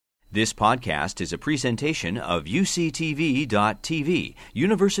This podcast is a presentation of UCTV.tv,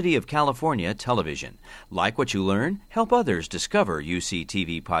 University of California Television. Like what you learn? Help others discover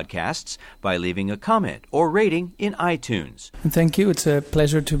UCTV podcasts by leaving a comment or rating in iTunes. Thank you. It's a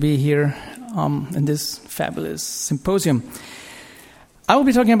pleasure to be here in this fabulous symposium. I will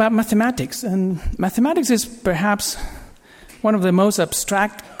be talking about mathematics, and mathematics is perhaps one of the most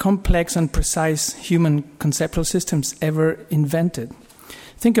abstract, complex, and precise human conceptual systems ever invented.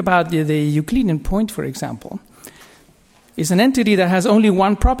 Think about the Euclidean point, for example. It's an entity that has only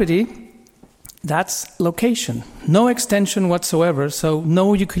one property, that's location. No extension whatsoever, so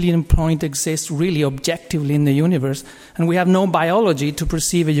no Euclidean point exists really objectively in the universe, and we have no biology to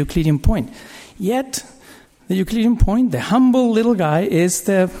perceive a Euclidean point. Yet, the Euclidean point, the humble little guy, is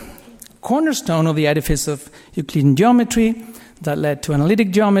the cornerstone of the edifice of Euclidean geometry that led to analytic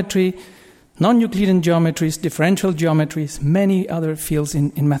geometry, non-Euclidean geometries, differential geometries, many other fields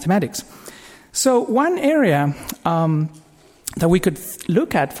in mathematics. So one area that we could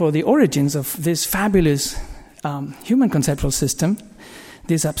look at for the origins of this fabulous human conceptual system,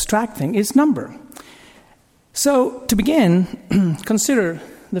 this abstract thing, is number. So to begin, consider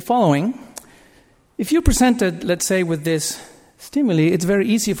the following. If you're presented, let's say, with this stimuli, it's very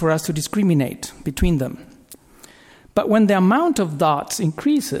easy for us to discriminate between them. But when the amount of dots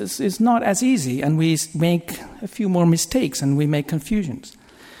increases, it's not as easy, and we make a few more mistakes and we make confusions.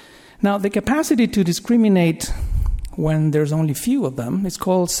 Now, the capacity to discriminate when there's only few of them is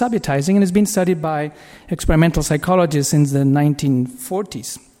called subitizing, and it's been studied by experimental psychologists since the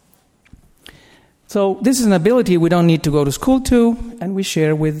 1940s. So this is an ability we don't need to go to school to, and we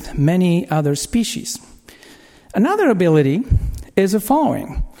share with many other species. Another ability is the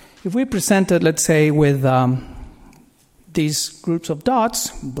following. If we presented, let's say, with these groups of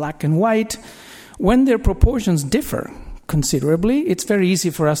dots, black and white, when their proportions differ considerably, it's very easy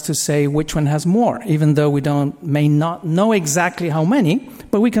for us to say which one has more, even though we may not know exactly how many,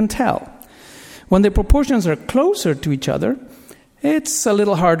 but we can tell. When the proportions are closer to each other, it's a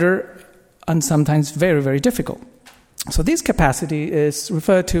little harder and sometimes very, very difficult. So this capacity is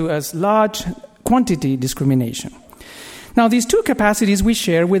referred to as large quantity discrimination. Now, these two capacities we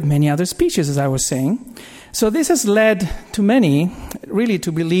share with many other species, as I was saying. So this has led to many really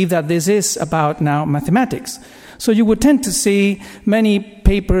to believe that this is about now mathematics. So you would tend to see many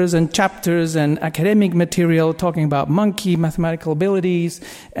papers and chapters and academic material talking about monkey mathematical abilities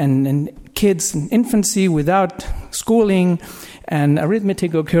and kids in infancy without schooling and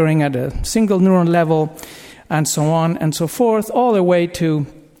arithmetic occurring at a single neuron level and so on and so forth, all the way to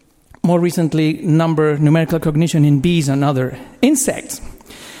more recently numerical cognition in bees and other insects.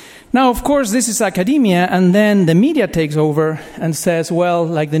 Now, of course, this is academia, and then the media takes over and says, well,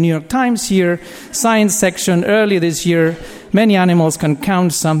 like the New York Times here, science section early this year, many animals can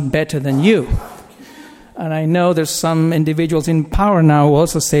count, some better than you. And I know there's some individuals in power now who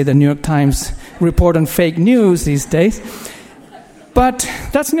also say the New York Times report on fake news these days. But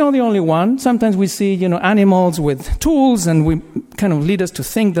that's not the only one. Sometimes we see, animals with tools, and we kind of lead us to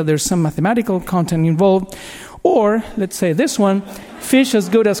think that there's some mathematical content involved. Or, let's say this one, fish as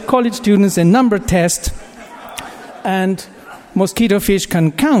good as college students in number test, and mosquito fish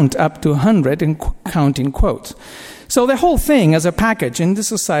can count up to 100 and count in quotes. So the whole thing as a package in this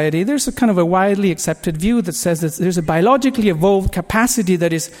society, there's a kind of a widely accepted view that says that there's a biologically evolved capacity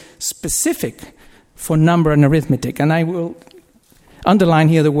that is specific for number and arithmetic. And I will underline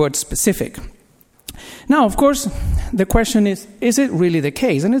here the word specific. Now, of course, the question is it really the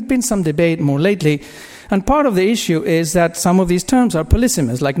case? And there's been some debate more lately. And part of the issue is that some of these terms are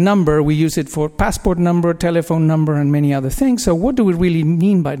polysemous, like number. We use it for passport number, telephone number, and many other things. So what do we really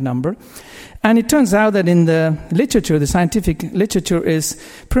mean by number? And it turns out that in the literature, the scientific literature is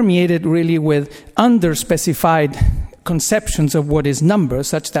permeated really with underspecified conceptions of what is number,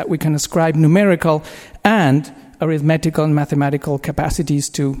 such that we can ascribe numerical and arithmetical and mathematical capacities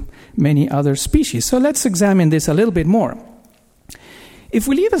to many other species. So let's examine this a little bit more. If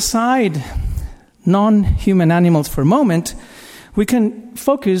we leave aside non-human animals for a moment, we can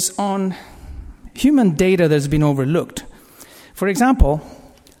focus on human data that's been overlooked. For example,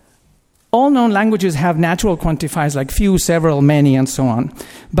 all known languages have natural quantifiers like few, several, many, and so on,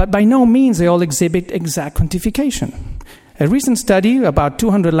 but by no means they all exhibit exact quantification. A recent study about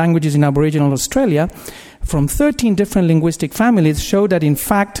 200 languages in Aboriginal Australia from 13 different linguistic families showed that, in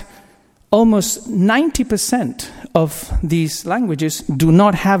fact, almost 90% of these languages do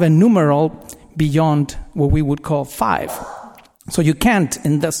not have a numeral beyond what we would call 5. So you can't,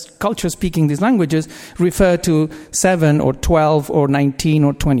 in this culture speaking these languages, refer to 7 or 12 or 19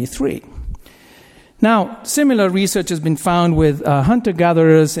 or 23. Now, similar research has been found with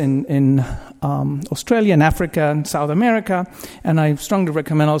hunter-gatherers in Australia and Africa and South America, and I strongly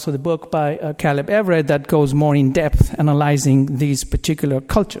recommend also the book by Caleb Everett that goes more in depth analyzing these particular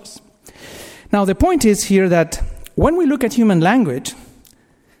cultures. Now, the point is here that when we look at human language,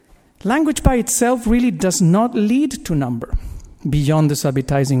 language by itself really does not lead to number beyond the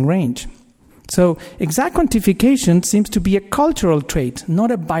subitizing range. So exact quantification seems to be a cultural trait, not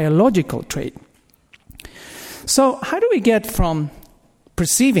a biological trait. So how do we get from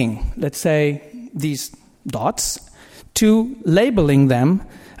perceiving, let's say, these dots to labeling them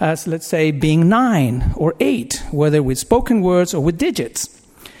as, let's say, being 9 or 8, whether with spoken words or with digits?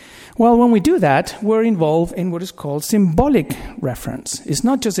 Well, when we do that, we're involved in what is called symbolic reference. It's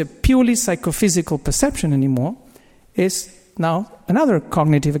not just a purely psychophysical perception anymore. It's now another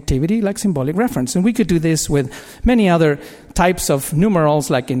cognitive activity like symbolic reference. And we could do this with many other types of numerals,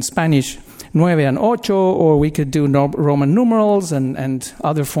 like in Spanish, 9 and 8, or we could do Roman numerals and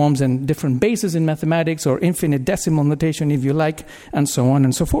other forms and different bases in mathematics, or infinite decimal notation if you like, and so on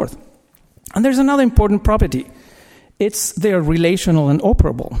and so forth. And there's another important property. They're relational and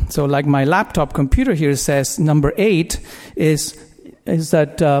operable. So like my laptop computer here says number 8 is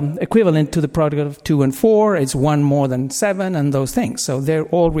that equivalent to the product of 2 and 4, it's 1 more than 7, and those things. So they're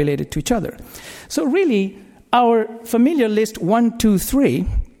all related to each other. So really, our familiar list 1, 2, 3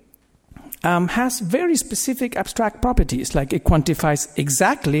 has very specific abstract properties, like it quantifies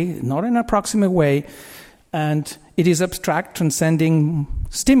exactly, not in an approximate way, and it is abstract, transcending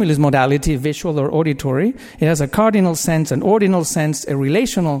stimulus modality, visual or auditory. It has a cardinal sense, an ordinal sense, a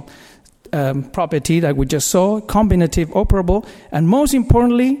relational property that we just saw, combinative, operable, and most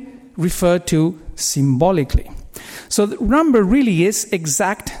importantly, referred to symbolically. So the number really is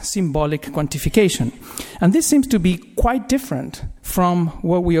exact symbolic quantification. And this seems to be quite different from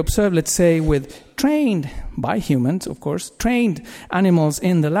what we observe, let's say, with trained, by humans, of course, trained animals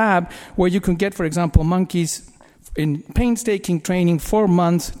in the lab, where you can get, for example, monkeys in painstaking training, 4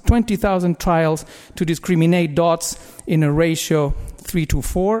 months, 20,000 trials to discriminate dots in a ratio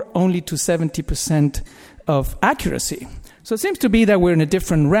 3-4, only to 70% of accuracy. So it seems to be that we're in a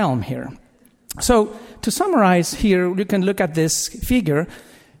different realm here. So to summarize here, you can look at this figure.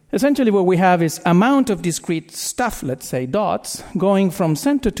 Essentially what we have is amount of discrete stuff, let's say dots, going from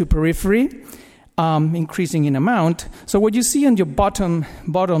center to periphery, increasing in amount. So what you see on your bottom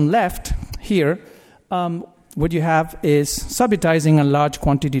left here, what you have is subitizing and large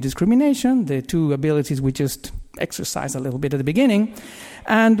quantity discrimination, the two abilities we just exercised a little bit at the beginning,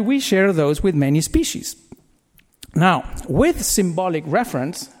 and we share those with many species. Now, with symbolic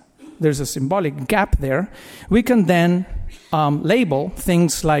reference, there's a symbolic gap there, we can then label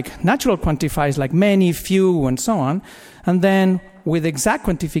things like natural quantifiers like many, few, and so on, and then with exact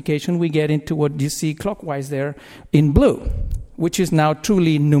quantification, we get into what you see clockwise there in blue, which is now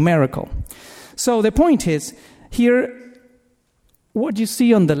truly numerical. So the point is, here, what you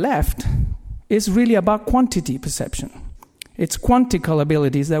see on the left is really about quantity perception. It's quantical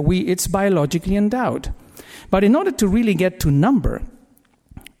abilities that it's biologically endowed. But in order to really get to number,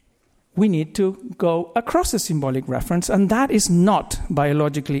 we need to go across the symbolic reference, and that is not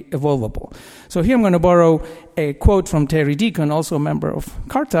biologically evolvable. So here I'm going to borrow a quote from Terry Deacon, also a member of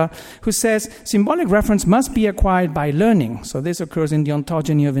CARTA, who says, symbolic reference must be acquired by learning, so this occurs in the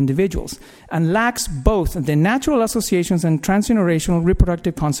ontogeny of individuals, and lacks both the natural associations and transgenerational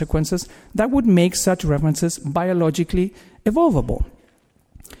reproductive consequences that would make such references biologically evolvable.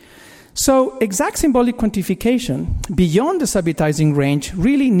 So exact symbolic quantification beyond the subitizing range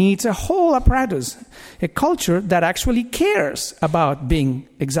really needs a whole apparatus, a culture that actually cares about being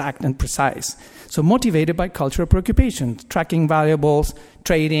exact and precise. So motivated by cultural preoccupations, tracking variables,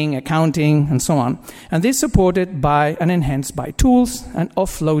 trading, accounting, and so on. And this supported by and enhanced by tools and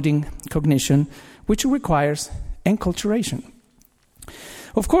offloading cognition, which requires enculturation.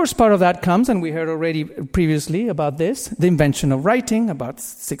 Of course, part of that comes, and we heard already previously about this, the invention of writing about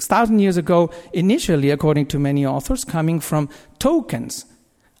 6,000 years ago, initially, according to many authors, coming from tokens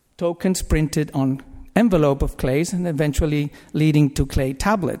printed on envelope of clays and eventually leading to clay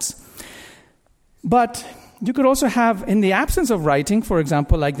tablets. But you could also have, in the absence of writing, for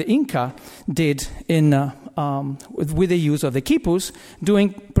example, like the Inca did with the use of the quipus,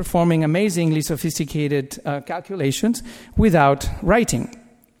 performing amazingly sophisticated calculations without writing.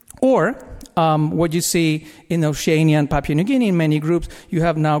 Or what you see in Oceania and Papua New Guinea in many groups, you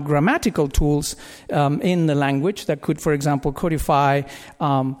have now grammatical tools in the language that could, for example, codify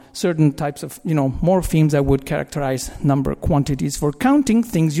certain types of morphemes that would characterize number quantities for counting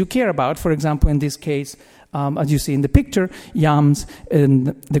things you care about. For example, in this case, as you see in the picture, yams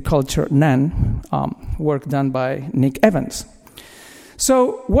in the culture Nan, work done by Nick Evans.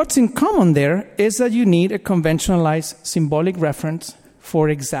 So what's in common there is that you need a conventionalized symbolic reference for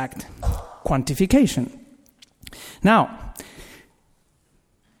exact quantification. Now,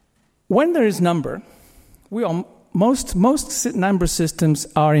 when there is number, most number systems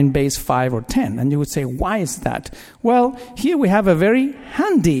are in base 5 or 10, and you would say, why is that? Well, here we have a very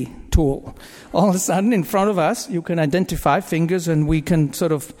handy tool. All of a sudden, in front of us, you can identify fingers, and we can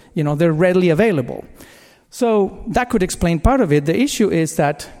sort of, they're readily available. So that could explain part of it. The issue is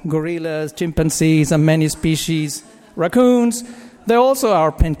that gorillas, chimpanzees, and many species, raccoons, they also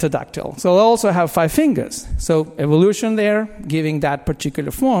are pentadactyl. So they also have 5 fingers. So evolution there, giving that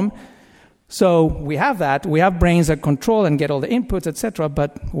particular form. So we have that. We have brains that control and get all the inputs, etc.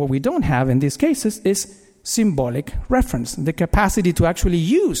 But what we don't have in these cases is symbolic reference, the capacity to actually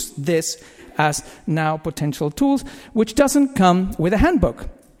use this as now potential tools, which doesn't come with a handbook.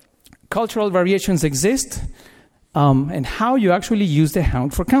 Cultural variations exist, and how you actually use the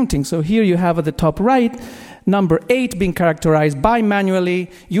hound for counting. So here you have at the top right, number 8 being characterized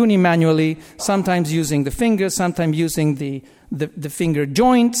bimanually, unimanually, sometimes using the fingers, sometimes using the finger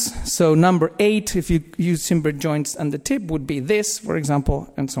joints. So number 8, if you use finger joints and the tip, would be this, for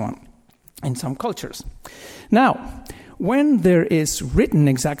example, and so on, in some cultures. Now, when there is written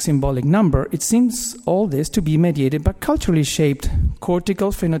exact symbolic number, it seems all this to be mediated by culturally shaped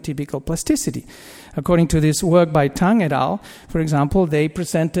cortical phenotypical plasticity. According to this work by Tang et al., for example, they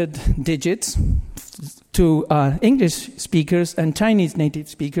presented digits to English speakers and Chinese native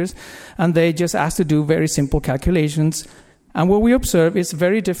speakers, and they just asked to do very simple calculations. And what we observe is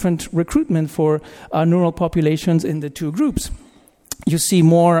very different recruitment for neural populations in the two groups. You see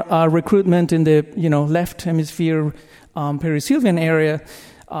more recruitment in the left hemisphere perisylvian area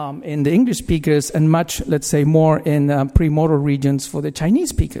in the English speakers, and much, let's say, more in premotor regions for the Chinese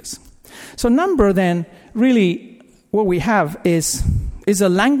speakers. So number then, really, what we have is a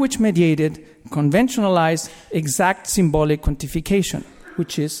language-mediated, conventionalized, exact symbolic quantification,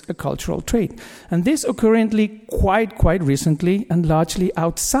 which is a cultural trait. And this occurrently quite recently and largely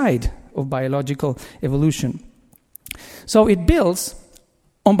outside of biological evolution. So it builds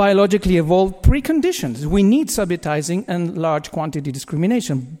on biologically evolved preconditions. We need subitizing and large quantity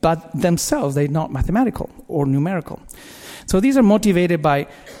discrimination, but themselves, they're not mathematical or numerical. So these are motivated by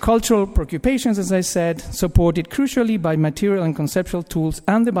cultural preoccupations, as I said, supported crucially by material and conceptual tools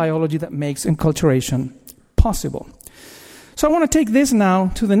and the biology that makes enculturation possible. So I want to take this now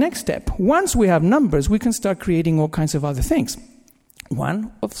to the next step. Once we have numbers, we can start creating all kinds of other things.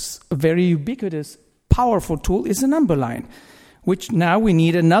 One of a very ubiquitous, powerful tool is the number line, which now we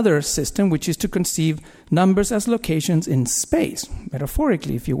need another system, which is to conceive numbers as locations in space,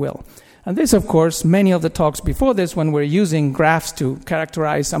 metaphorically, if you will. And this, of course, many of the talks before this, when we're using graphs to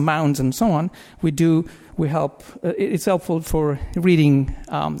characterize amounts and so on, it's helpful for reading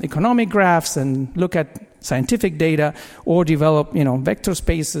economic graphs and look at scientific data, or develop, vector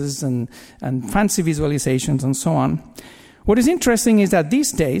spaces and fancy visualizations and so on. What is interesting is that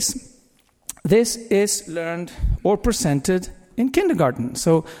these days, this is learned or presented in kindergarten.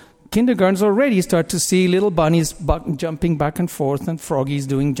 So kindergartens already start to see little bunnies jumping back and forth and froggies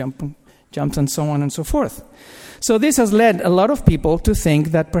doing jumps and so on and so forth. So this has led a lot of people to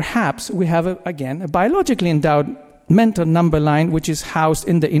think that perhaps we have, a biologically endowed mental number line which is housed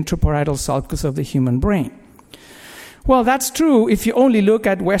in the intraparietal sulcus of the human brain. Well, that's true if you only look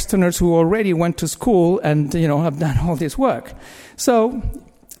at Westerners who already went to school and have done all this work. So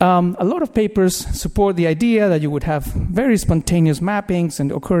a lot of papers support the idea that you would have very spontaneous mappings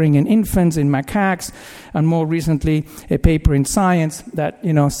and occurring in infants, in macaques, and more recently a paper in Science that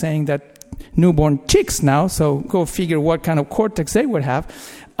saying that newborn chicks now, so go figure what kind of cortex they would have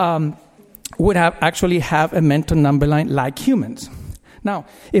actually have a mental number line like humans. Now,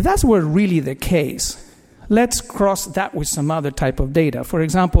 if that's were really the case, let's cross that with some other type of data. For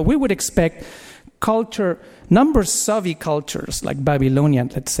example, we would expect number savvy cultures like Babylonian,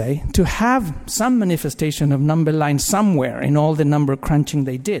 let's say, to have some manifestation of number line somewhere in all the number crunching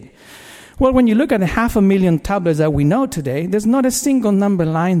they did. Well, when you look at the 500,000 tablets that we know today, there's not a single number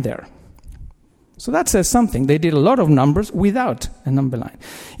line there. So that says something. They did a lot of numbers without a number line.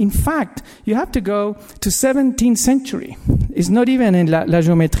 In fact, you have to go to 17th century. It's not even in La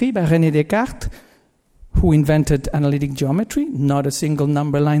Géométrie by René Descartes, who invented analytic geometry, not a single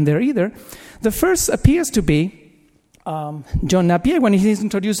number line there either. The first appears to be John Napier when he's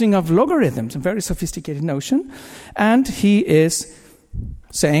introducing of logarithms, a very sophisticated notion, and he is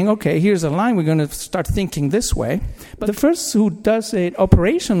saying, okay, here's a line, we're going to start thinking this way. But the first who does an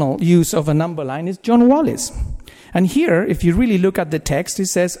operational use of a number line is John Wallis. And here, if you really look at the text, it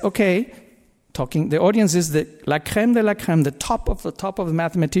says, okay, the audience is the la crème de la crème, the top of the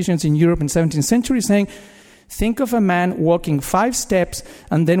mathematicians in Europe in the 17th century, saying, think of a man walking 5 steps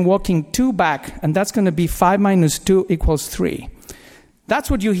and then walking 2 back, and that's going to be 5 minus 2 equals 3. That's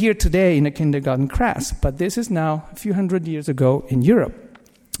what you hear today in a kindergarten class, but this is now a few hundred years ago in Europe.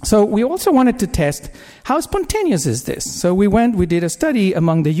 So we also wanted to test how spontaneous is this. So we did a study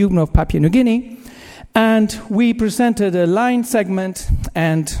among the Huguenots of Papua New Guinea, and we presented a line segment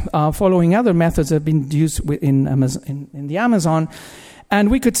and following other methods that have been used in the Amazon. And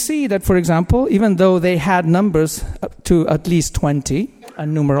we could see that, for example, even though they had numbers up to at least 20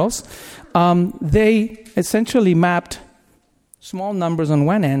 and numerals, they essentially mapped small numbers on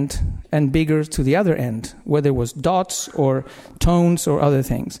one end and bigger to the other end, whether it was dots or tones or other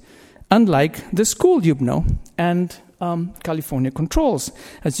things. Unlike the school Huguenot and California controls,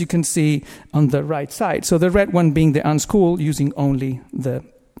 as you can see on the right side. So the red one being the unschooled, using only the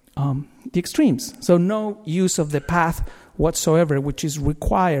extremes. So no use of the path whatsoever, which is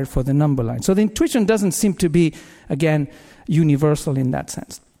required for the number line. So the intuition doesn't seem to be, again, universal in that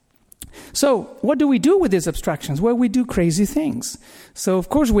sense. So what do we do with these abstractions? Well, we do crazy things. So, of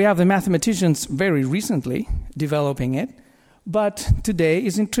course, we have the mathematicians very recently developing it, but today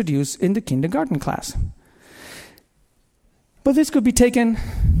is introduced in the kindergarten class. But this could be taken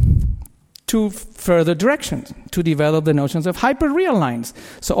to further directions, to develop the notions of hyperreal lines.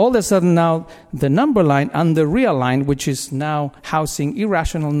 So all of a sudden now, the number line and the real line, which is now housing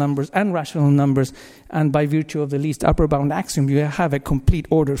irrational numbers and rational numbers, and by virtue of the least upper bound axiom, you have a complete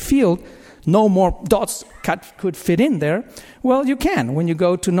order field. No more dots could fit in there. Well, you can when you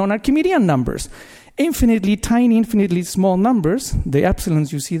go to non-Archimedean numbers. Infinitely tiny, infinitely small numbers, the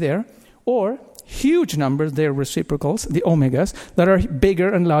epsilons you see there, or huge numbers, they're reciprocals, the omegas, that are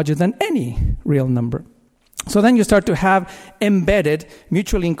bigger and larger than any real number. So then you start to have embedded,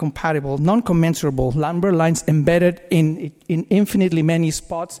 mutually incompatible, non-commensurable number lines embedded in infinitely many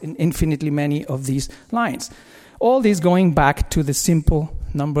spots, in infinitely many of these lines. All these going back to the simple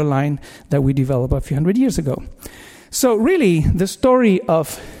number line that we developed a few hundred years ago. So really, the story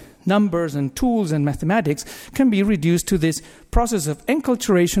of numbers and tools and mathematics can be reduced to this process of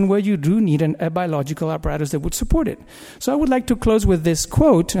enculturation where you do need a biological apparatus that would support it. So I would like to close with this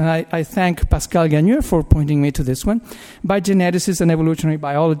quote, and I thank Pascal Gagneux for pointing me to this one, by geneticist and evolutionary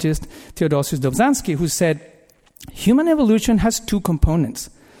biologist Theodosius Dobzhansky, who said, human evolution has 2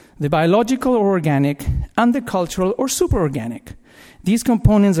 components, the biological or organic and the cultural or superorganic. These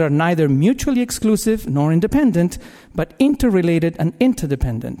components are neither mutually exclusive nor independent, but interrelated and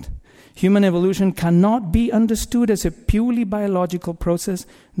interdependent. Human evolution cannot be understood as a purely biological process,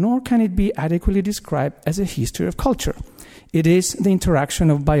 nor can it be adequately described as a history of culture. It is the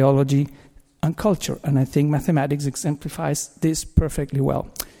interaction of biology and culture, and I think mathematics exemplifies this perfectly well.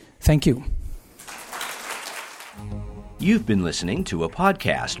 Thank you. You've been listening to a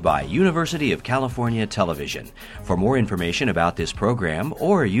podcast by University of California Television. For more information about this program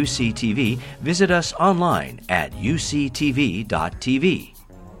or UCTV, visit us online at uctv.tv.